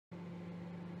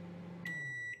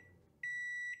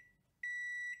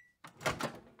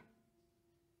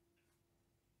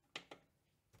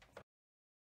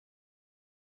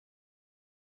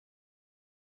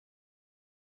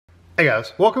Hey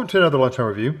guys, welcome to another Lunchtime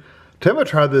review. Today I'm going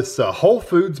to try this Whole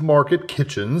Foods Market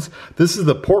Kitchens. This is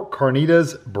the Pork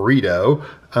Carnitas Burrito.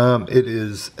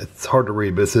 It's hard to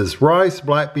read, but it says rice,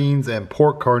 black beans, and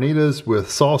pork carnitas with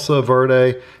salsa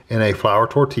verde and a flour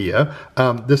tortilla.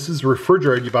 This is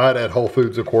refrigerated. You buy it at Whole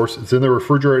Foods, of course. It's in the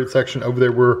refrigerated section over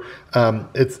there where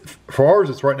for ours,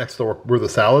 it's right next to where the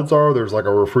salads are. There's like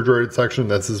a refrigerated section.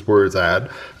 This is where it's at.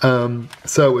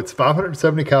 So it's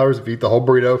 570 calories if you eat the whole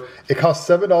burrito. It costs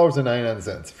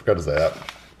 $7.99. Forgot to say that.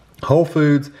 Whole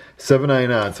Foods,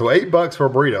 $7.99. So $8 for a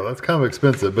burrito. That's kind of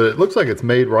expensive, but it looks like it's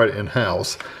made right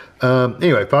in-house.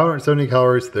 Anyway, 570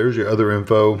 calories. There's your other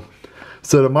info.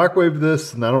 So to microwave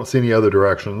this, and I don't see any other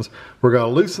directions, we're going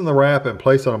to loosen the wrap and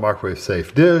place on a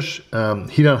microwave-safe dish.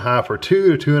 Heat on high for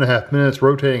 2 to 2.5 minutes,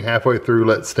 rotating halfway through.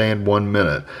 Let stand 1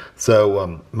 minute.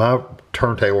 So my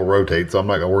turntable rotates, so I'm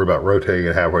not going to worry about rotating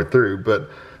it halfway through. But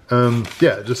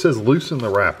yeah, it just says loosen the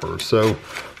wrapper. So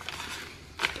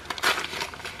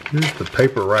here's the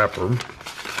paper wrapper.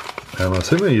 I'm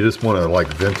assuming you just want to like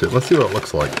vent it. Let's see what it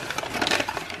looks like.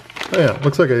 Oh yeah, it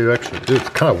looks like it's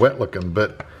kind of wet looking,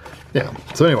 but yeah.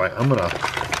 So anyway, I'm gonna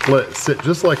let it sit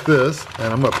just like this,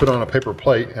 and I'm gonna put it on a paper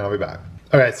plate, and I'll be back.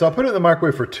 Okay, so I put it in the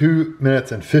microwave for 2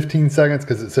 minutes and 15 seconds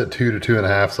because it said 2 to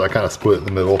 2.5, so I kind of split it in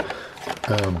the middle.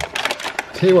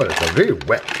 Tell you what, it's a very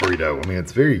wet burrito. I mean,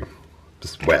 it's very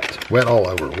just wet all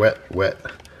over, wet.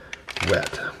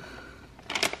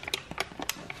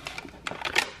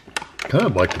 Kind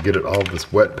of like to get it all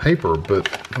this wet paper, but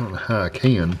I don't know how I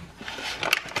can.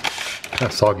 Kind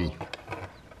of soggy.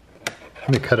 Let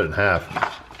me cut it in half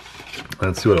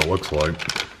and see what it looks like.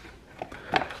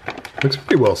 Looks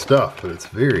pretty well stuffed, but it's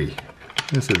very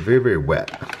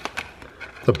wet.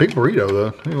 It's a big burrito though.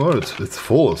 Tell you what, it's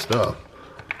full of stuff.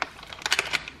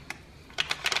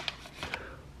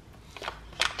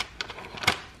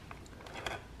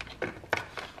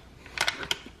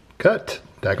 Cut.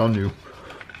 Daggone you.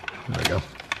 There we go. So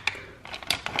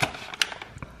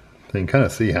you can kind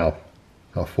of see how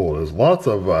full it is. Lots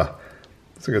of,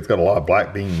 looks like it's got a lot of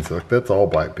black beans. Like that's all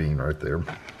black bean right there.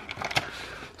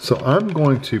 So I'm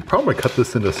going to probably cut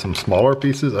this into some smaller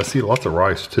pieces. I see lots of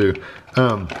rice too.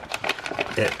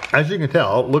 As you can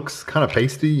tell, it looks kind of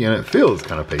pasty and it feels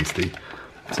kind of pasty.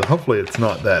 So hopefully it's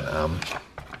not that,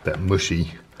 that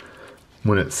mushy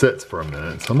when it sits for a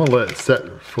minute. So I'm gonna let it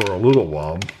set for a little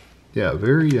while. Yeah,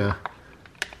 very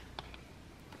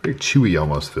chewy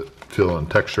almost feeling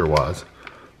texture-wise.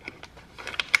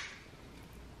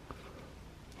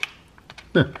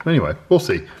 Yeah, anyway, we'll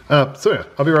see. So yeah,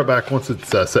 I'll be right back once it's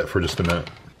set for just a minute.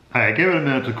 Hey, I gave it a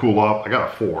minute to cool off. I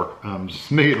got a fork. Just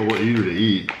to make it a little easier to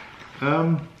eat.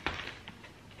 Here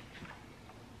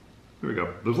we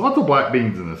go. There's lots of black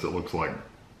beans in this, it looks like.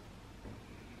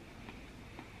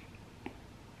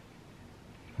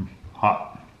 Hot.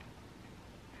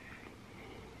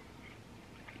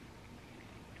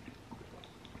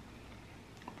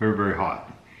 Very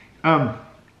hot.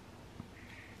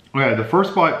 Okay, the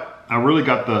first bite, I really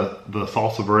got the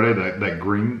salsa verde, that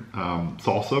green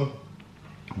salsa,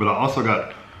 but I also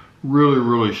got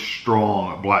really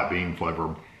strong black bean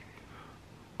flavor.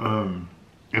 And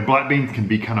black beans can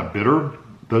be kind of bitter.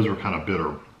 Those are kind of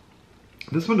bitter.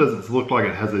 This one doesn't look like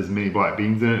it has as many black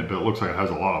beans in it, but it looks like it has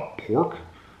a lot of pork.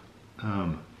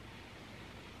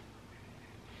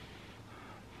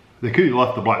 They could have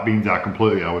left the black beans out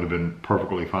completely. I would have been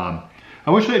perfectly fine.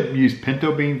 I wish they'd used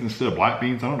pinto beans instead of black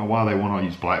beans. I don't know why they want to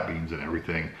use black beans and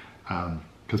everything.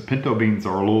 Because pinto beans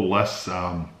are a little less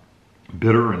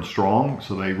bitter and strong.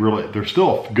 So they're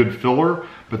still a good filler,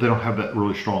 but they don't have that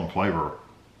really strong flavor.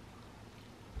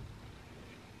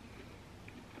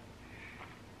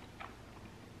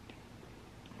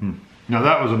 Now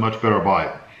that was a much better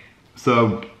bite.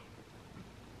 So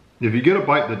if you get a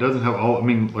bite that doesn't have all,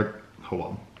 hold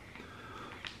on.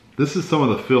 This is some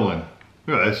of the filling.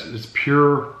 Yeah, it's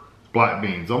pure black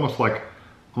beans, almost like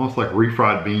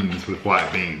refried beans with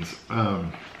black beans.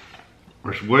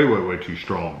 Which is way too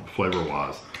strong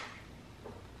flavor-wise.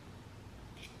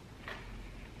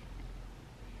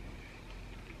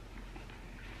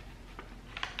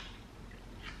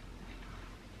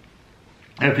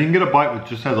 And if you can get a bite that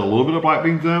just has a little bit of black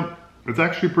beans in it, it's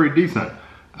actually pretty decent.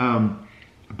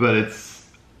 But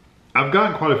I've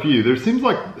gotten quite a few. There seems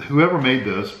like whoever made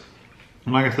this,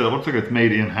 and like I said, it looks like it's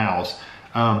made in-house.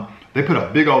 They put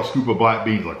a big old scoop of black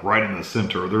beans like right in the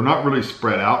center. They're not really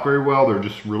spread out very well. They're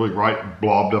just really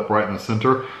blobbed up right in the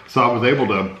center. So I was able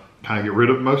to kind of get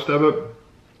rid of most of it.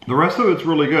 The rest of it's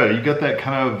really good. You get that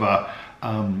kind of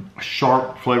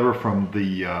sharp flavor from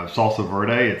the salsa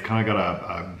verde. It's kind of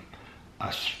got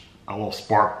a a little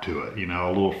spark to it, you know,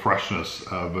 a little freshness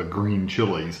of green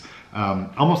chilies.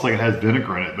 Almost like it has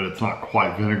vinegar in it, but it's not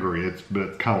quite vinegary. But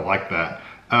it's kind of like that.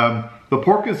 The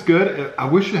pork is good. I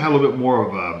wish it had a little bit more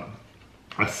of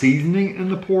a seasoning in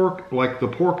the pork. Like the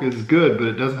pork is good, but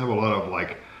it doesn't have a lot of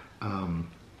like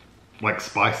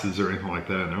spices or anything like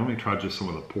that in there. Let me try just some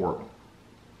of the pork.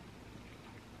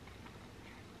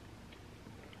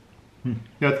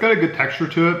 Yeah, it's got a good texture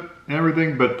to it and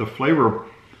everything, but the flavor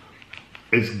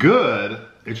is good.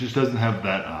 It just doesn't have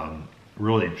that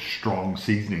really strong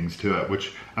seasonings to it,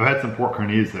 which I've had some pork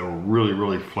carnitas that were really,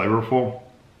 really flavorful.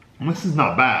 And this is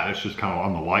not bad. It's just kind of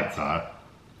on the light side.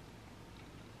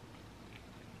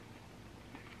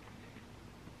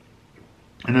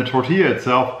 And the tortilla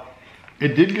itself, it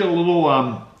did get a little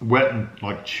wet and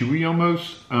like chewy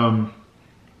almost.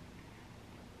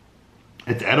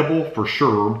 It's edible for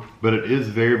sure, but it is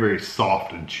very, very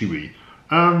soft and chewy.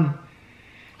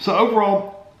 So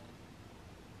overall,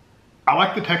 I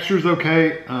like the textures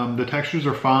okay. The textures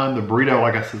are fine. The burrito,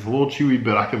 like I said, is a little chewy,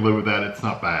 but I can live with that. It's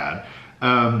not bad.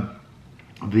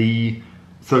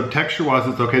 So texture-wise,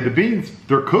 it's okay. The beans,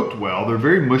 they're cooked well. They're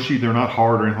very mushy. They're not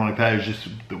hard or anything like that. It's just,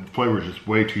 the flavor is just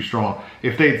way too strong.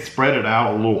 If they'd spread it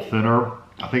out a little thinner,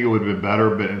 I think it would have been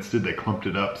better, but instead they clumped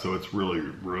it up, so it's really,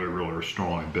 really, really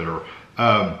strong and bitter.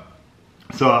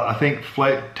 So I think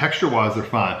texture-wise, they're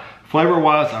fine.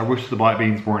 Flavor-wise, I wish the black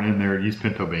beans weren't in there. Use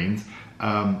pinto beans.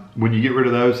 When you get rid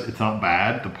of those, it's not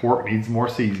bad. The pork needs more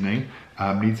seasoning.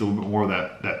 Needs a little bit more of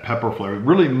that pepper flavor.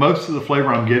 Really, most of the flavor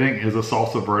I'm getting is a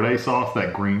salsa verde sauce,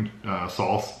 that green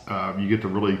sauce. You get the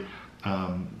really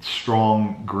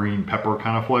strong green pepper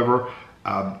kind of flavor.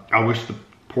 I wish the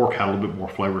pork had a little bit more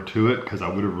flavor to it, because I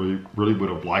would have really would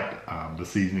have liked the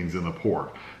seasonings in the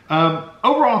pork.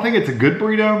 Overall, I think it's a good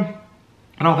burrito.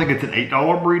 I don't think it's an $8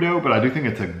 burrito, but I do think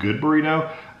it's a good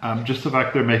burrito. Just the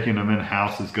fact they're making them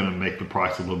in-house is going to make the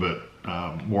price a little bit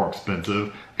more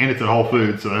expensive. And it's at Whole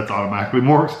Foods, so that's automatically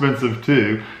more expensive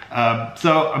too.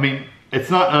 So, I mean, it's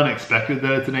not unexpected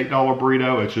that it's an $8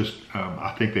 burrito. It's just,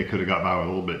 I think they could have got by with a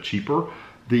little bit cheaper.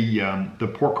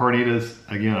 The pork carnitas,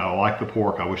 again, I like the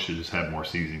pork. I wish it just had more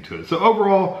seasoning to it. So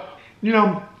overall, you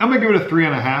know, I'm gonna give it a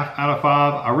 3.5 out of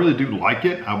 5. I really do like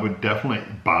it. I would definitely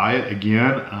buy it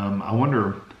again. I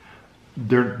wonder,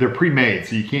 they're pre-made,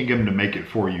 so you can't get them to make it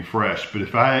for you fresh. But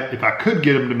if I could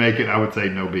get them to make it, I would say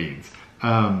no beans.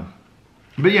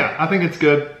 But yeah, I think it's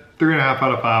good. 3.5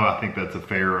 out of 5. I think that's a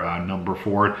fair number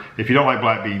for it. If you don't like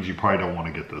black beans, you probably don't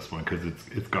want to get this one, because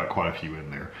it's got quite a few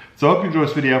in there. So I hope you enjoyed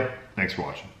this video. Thanks for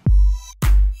watching.